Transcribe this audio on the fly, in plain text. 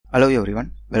Hello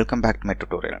everyone, welcome back to my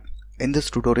tutorial. In this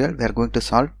tutorial we are going to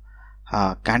solve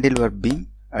cantilever beam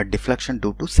deflection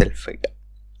due to self-weight.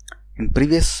 In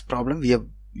previous problem we have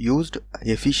used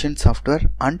efficient software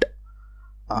and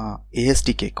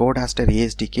ASTK, code aster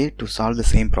ASTK to solve the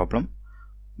same problem,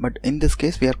 but in this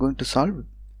case we are going to solve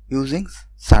using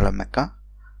Salome meca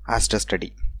aster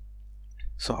study.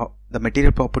 So the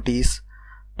material property is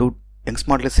Young's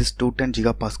modulus is 210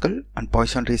 gigapascal and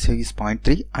Poisson ratio is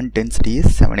 0.3 and density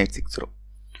is 7860.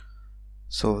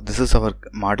 So this is our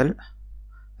model,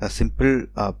 a simple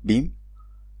beam,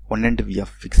 one end we are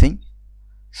fixing.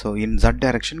 So in z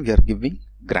direction we are giving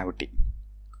gravity.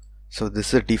 So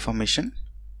this is deformation.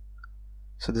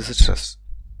 So this is stress.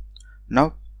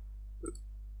 Now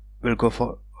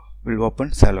we'll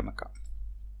open Salome meca.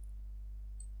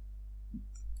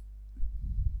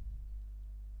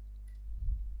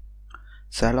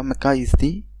 Salome meca is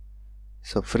the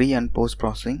free and post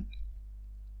processing.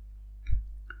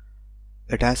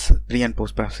 It has pre and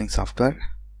post processing software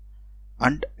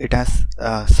and it has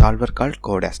a solver called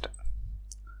code aster.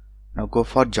 Now go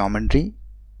for geometry.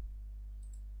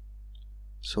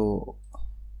 So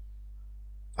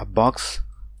a box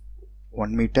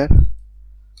 1 meter,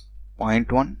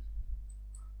 0.1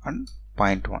 and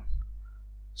 0.1.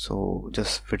 So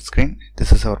just fit screen.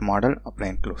 This is our model. Apply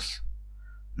and close.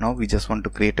 Now we just want to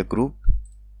create a group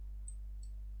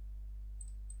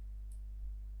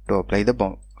to apply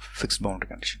the fixed boundary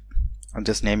condition. I'm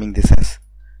just naming this as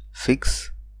fix,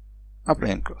 apply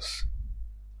and close.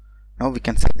 Now we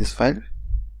can save this file,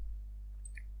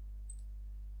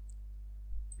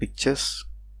 pictures,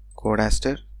 code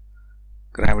aster,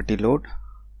 gravity load,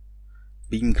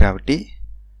 beam gravity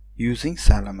using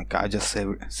Salome meca. I just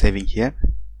saving here.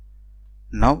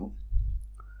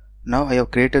 Now I have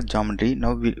created geometry.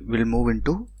 Now we will move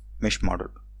into mesh model.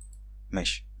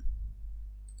 Mesh.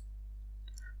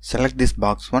 Select this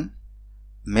box one,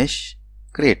 mesh,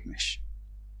 create mesh.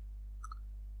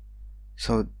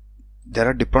 So there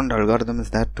are different algorithms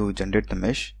that to generate the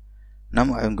mesh.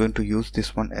 Now I am going to use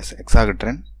this one as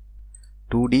hexagon,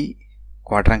 2D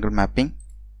quadrangle mapping,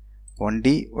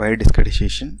 1D wire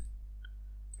discretization,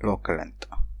 local length.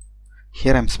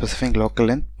 Here I am specifying local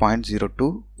length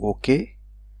 0.02. OK.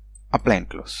 Apply and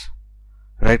close.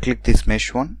 Right click this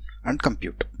mesh one and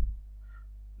compute.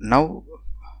 Now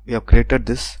we have created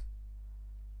this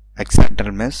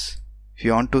hexagonal mesh. If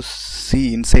you want to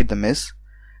see inside the mesh,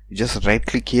 you just right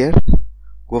click here,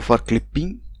 go for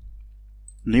clipping,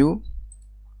 new.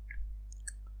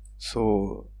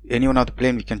 So any one of the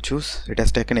plane we can choose. It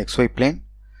has taken XY plane,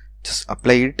 just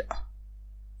apply it.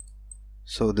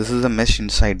 So this is the mesh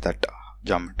inside that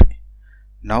geometry.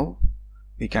 Now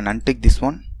we can untick this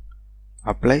one,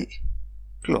 apply,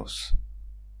 close.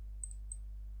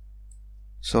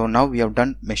 So now we have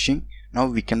done meshing. Now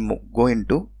we can go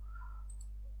into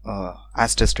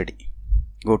aster study.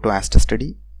 Go to aster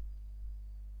study.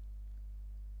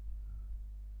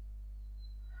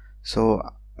 So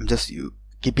I'm just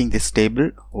keeping this table.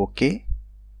 OK.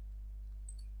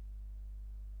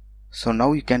 So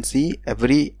now you can see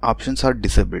every options are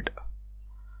disabled.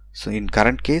 So in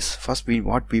current case, first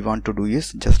what we want to do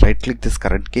is just right click this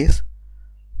current case.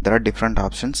 There are different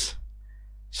options.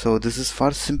 So this is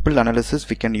for simple analysis,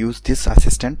 we can use this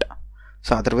assistant.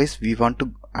 So otherwise we want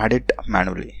to add it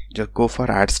manually. Just go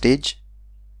for add stage.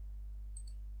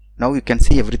 Now you can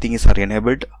see everything is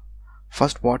enabled.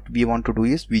 First what we want to do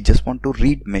is we just want to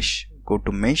read mesh. Go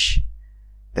to mesh.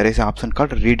 There is an option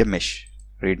called read mesh.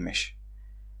 Read mesh.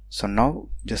 So now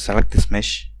just select this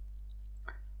mesh,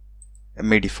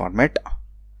 MAD format,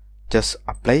 just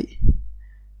apply.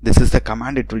 This is the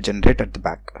command it will generate at the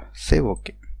back. Save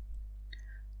OK.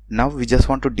 Now we just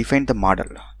want to define the model.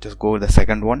 Just go to the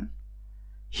second one.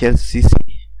 Here CC,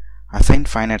 assign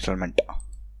finite element.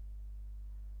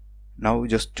 Now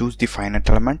just choose the finite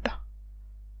element.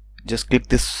 Just click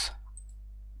this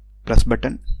plus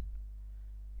button.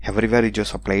 Everywhere you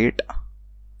just apply it.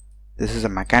 This is a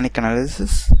mechanic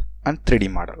analysis and 3D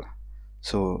model.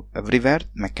 So everywhere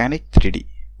mechanic 3D.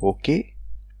 OK.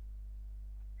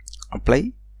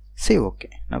 Apply. Save OK.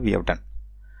 Now we have done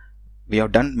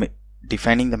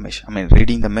defining the mesh,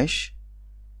 reading the mesh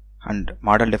and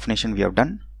model definition we have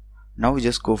done. Now we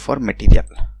just go for material.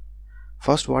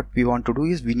 First what we want to do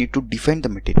is we need to define the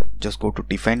material. Just go to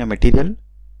define a material.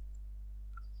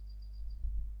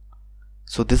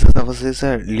 So this is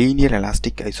a linear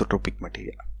elastic isotropic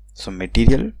material. So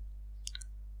material,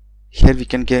 here we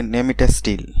can name it as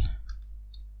steel.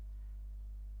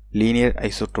 Linear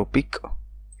isotropic,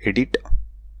 edit.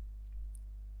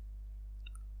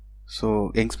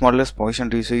 So Young's modulus Poisson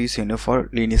ratio is enough for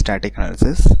linear static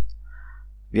analysis.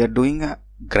 We are doing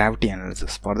gravity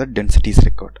analysis for the densities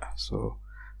record. So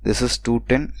this is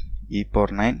 210 e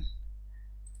power 9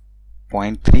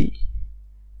 0.3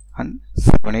 and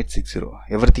 7860.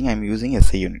 Everything I am using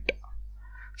SI unit.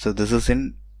 So this is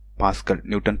in Pascal,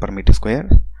 Newton per meter square.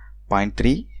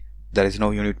 0.3, there is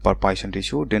no unit per Poisson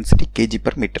ratio. Density kg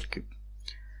per meter cube.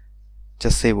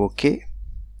 Just say OK.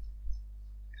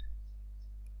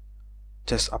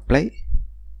 Just apply.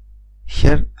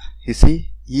 Here you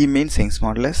see E means Young's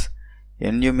modulus,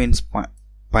 Nu means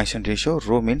Poisson ratio,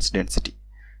 rho means density.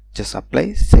 Just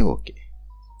apply, say OK.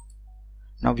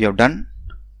 Now we have done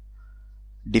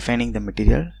defining the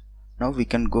material. Now we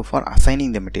can go for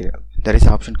assigning the material. There is an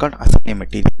option called assign a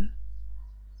material.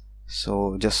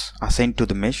 So just assign to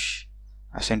the mesh,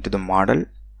 assign to the model.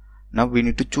 Now we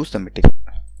need to choose the material.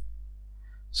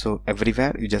 So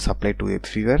everywhere you just apply to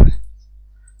everywhere.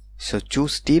 So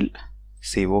choose steel,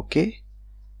 say OK,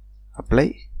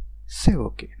 apply, say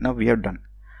OK. Now we have done.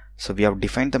 So we have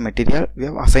defined the material, we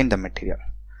have assigned the material.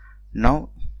 Now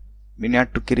we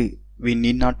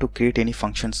need not to create any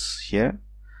functions here.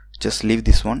 Just leave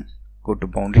this one. Go to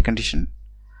boundary condition,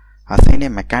 assign a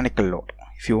mechanical load.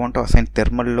 If you want to assign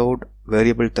thermal load,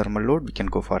 variable thermal load, we can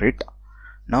go for it.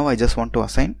 Now I just want to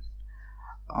assign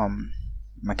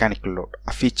mechanical load.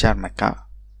 A feature meca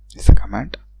is a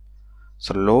command.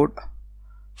 So load,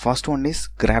 first one is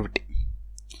gravity.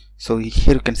 So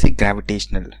here you can see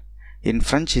gravitational. In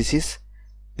French this is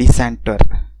pesanteur.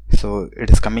 So it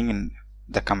is coming in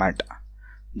the command.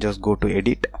 Just go to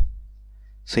edit.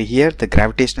 So here the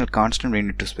gravitational constant we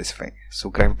need to specify. So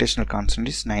gravitational constant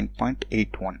is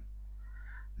 9.81.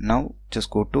 Now just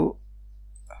go to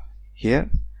here.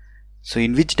 So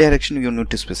in which direction you need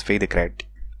to specify the gravity?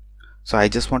 So I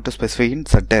just want to specify in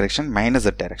z direction minus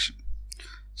z direction.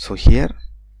 So here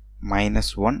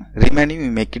 -1, remaining we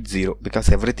make it 0 because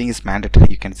everything is mandatory.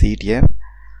 You can see it here.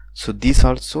 So these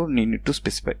also need to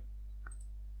specify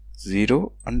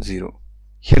 0 and 0.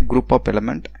 Here group of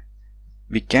element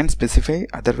we can specify,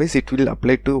 otherwise it will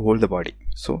apply to hold the body.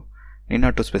 So need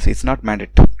not to specify, it's not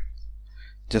mandatory.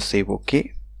 Just say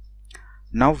OK.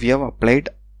 Now we have applied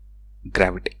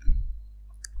gravity.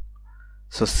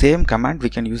 So same command we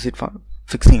can use it for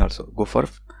fixing also. Go for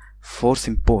force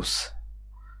impose.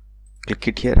 Click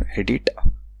it here, edit.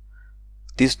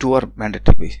 These two are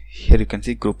mandatory. Here you can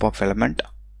see group of element.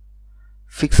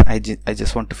 Fix, I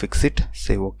just want to fix it.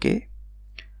 Say OK.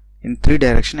 In 3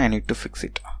 direction I need to fix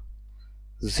it.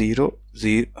 0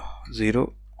 0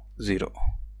 0 0.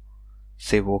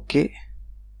 Say OK.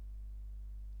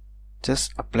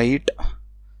 Just apply it.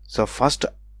 So first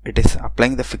it is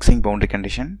applying the fixing boundary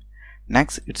condition.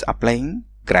 Next it's applying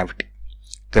gravity.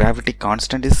 Gravity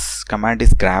constant is command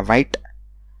is gravite,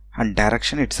 and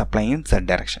direction it's applying in z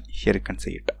direction. Here you can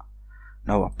see it.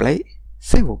 Now apply,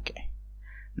 say OK.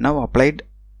 Now applied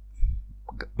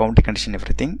boundary condition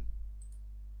everything.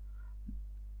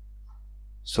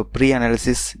 So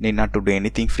pre-analysis, need not to do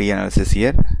anything free analysis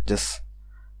here. Just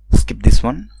skip this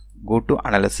one. Go to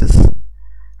analysis.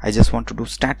 I just want to do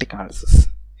static analysis.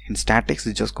 In statics,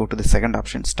 you just go to the second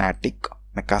option, static.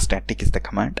 Meca static is the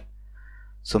command.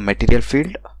 So material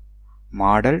field,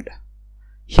 modeled.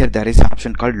 Here there is an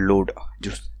option called load.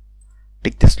 Just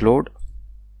tick this load.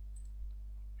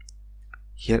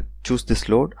 Here choose this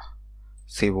load.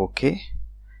 Say OK.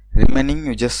 Remaining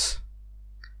you just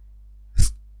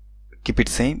keep it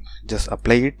same. Just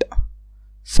apply it.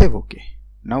 Save OK.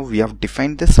 Now we have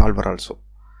defined the solver also.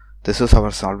 This is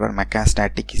our solver. Meca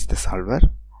static is the solver.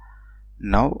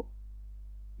 Now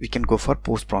we can go for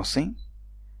post processing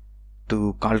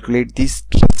to calculate these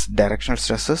directional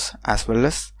stresses as well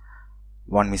as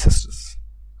one meter stress.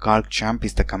 Calc champ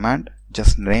is the command.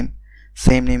 Just name,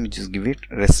 same name, just give it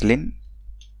Wrestling.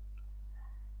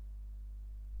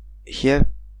 Here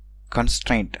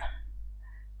constraint,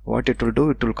 what it will do,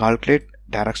 it will calculate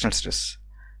directional stress.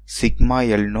 Sigma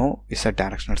L no is a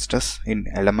directional stress in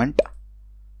element,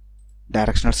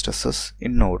 directional stresses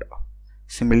in node.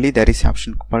 Similarly, there is an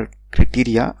option called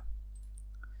criteria.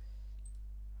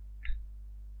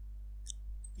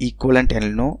 Equivalent L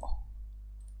no,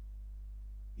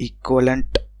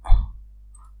 equivalent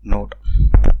node.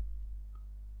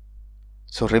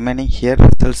 So remaining here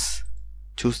results,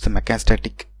 choose the meca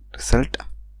static result.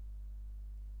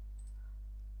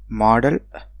 Model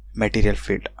material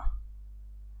field.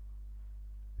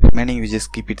 Remaining you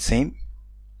just keep it same.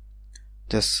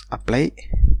 Just apply,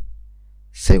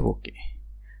 save OK.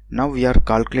 Now we are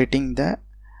calculating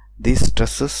these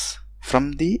stresses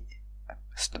from the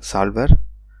solver.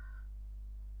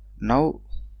 Now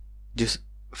just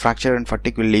fracture and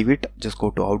fatigue will leave it. Just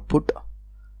go to output,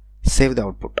 save the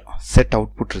output, set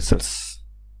output results.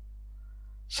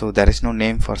 So there is no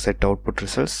name for set output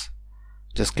results.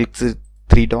 Just click the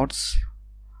three dots,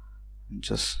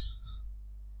 just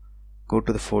go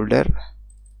to the folder,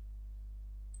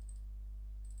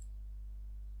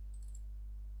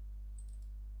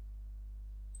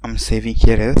 I'm saving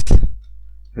here as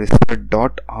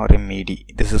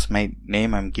result.rmed. This is my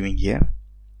name I'm giving here.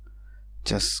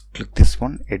 Just click this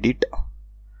one, edit.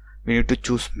 We need to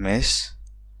choose mesh.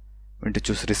 We need to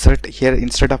choose result. Here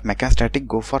instead of meca static,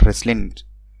 go for Reslin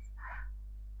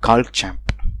calc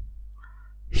champ.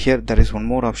 Here there is one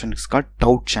more option, it's called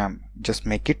tau champ. Just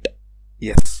make it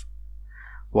yes.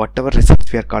 Whatever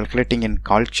results we are calculating in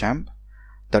calc champ,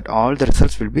 that all the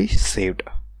results will be saved.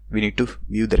 We need to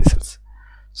view the results.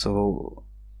 So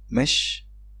mesh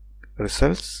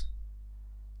results,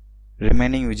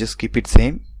 remaining we just keep it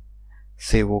same.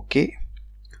 Say OK.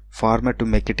 Format to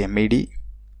make it MED.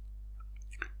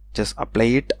 Just apply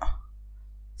it.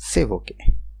 Save OK.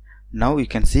 Now you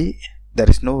can see there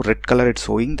is no red color it's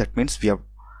showing. That means we have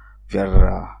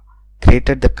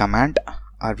created the command,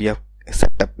 or we have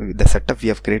set up the setup we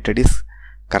have created is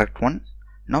correct one.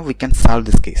 Now we can solve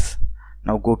this case.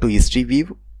 Now go to history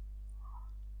view,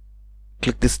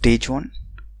 click this stage 1,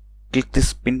 click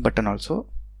this pin button also,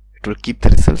 it will keep the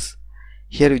results.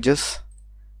 Here you just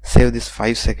save this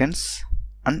 5 seconds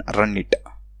and run it.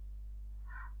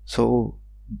 So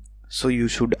you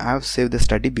should have saved the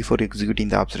study before executing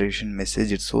the observation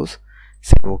message. It shows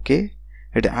save OK.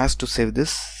 It has to save this,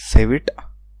 save it.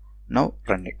 Now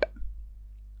run it.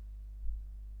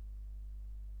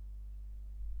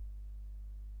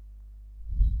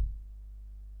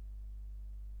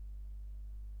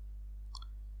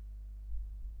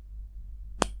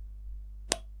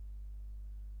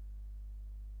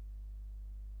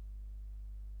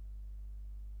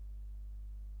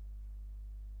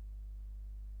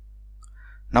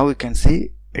 Now you can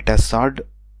see it has solved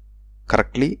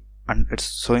correctly and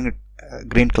it's showing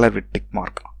green color with tick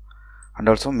mark, and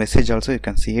also message also you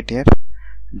can see it here,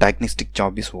 diagnostic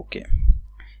job is OK.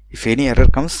 If any error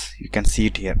comes you can see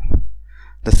it here.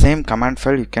 The same command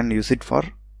file you can use it for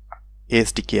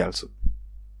ASTK also.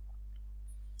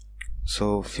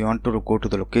 So if you want to go to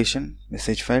the location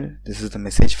message file, this is the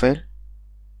message file,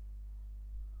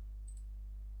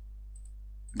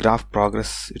 graph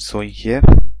progress it's showing here.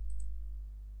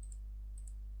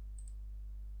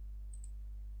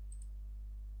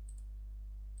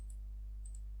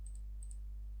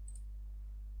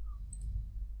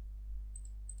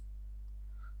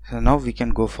 So now we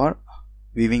can go for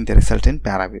viewing the result in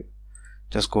paraview.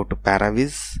 Just go to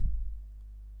paraviews,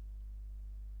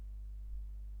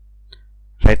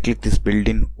 right click this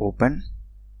built-in open.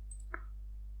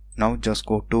 Now just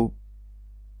go to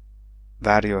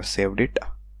where you have saved it,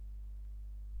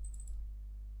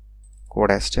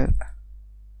 code aster.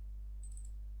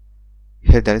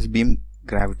 Here there is beam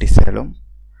gravity Salome.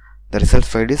 The result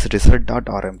file is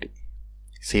result.rmd.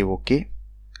 Save OK.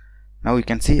 Now you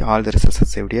can see all the results are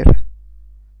saved here.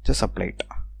 Just apply it.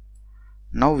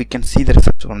 Now we can see the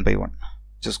results one by one.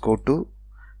 Just go to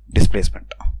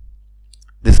displacement.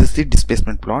 This is the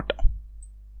displacement plot.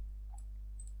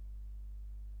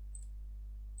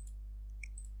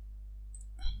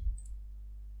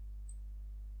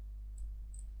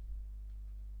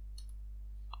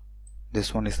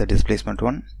 This one is the displacement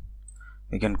one.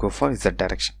 We can go for Z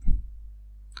direction.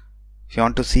 If you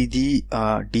want to see the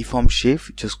deform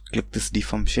shape, just click this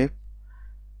deform shape,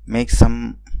 make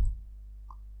some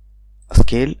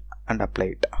scale and apply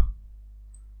it.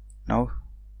 Now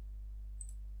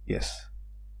yes,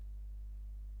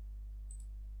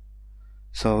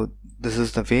 so this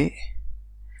is the way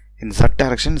in Z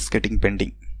direction is getting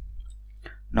bending.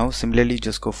 Now similarly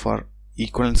just go for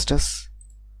equivalent stress,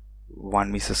 1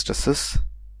 meter stresses,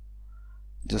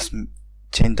 just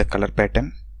change the color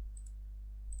pattern.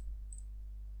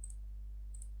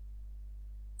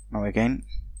 Now again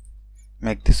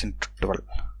make this into 12.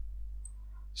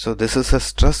 So this is a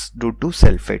stress due to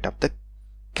self weight of the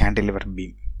cantilever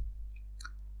beam.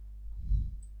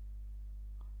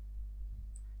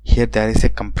 Here there is a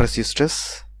compressive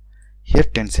stress, here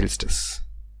tensile stress.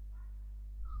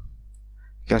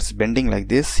 Because bending like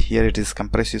this, here it is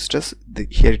compressive stress,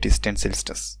 here it is tensile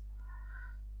stress.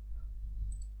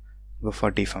 Go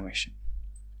for deformation.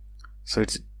 So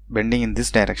it's bending in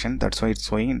this direction, that's why it's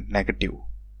showing negative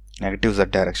Z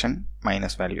direction,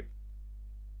 minus value.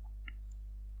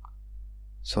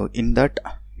 So in that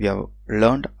we have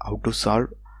learned how to solve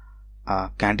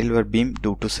cantilever beam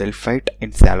due to self height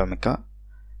in Salome meca.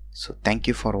 So thank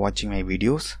you for watching my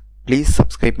videos. Please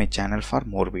subscribe my channel for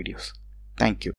more videos. Thank you.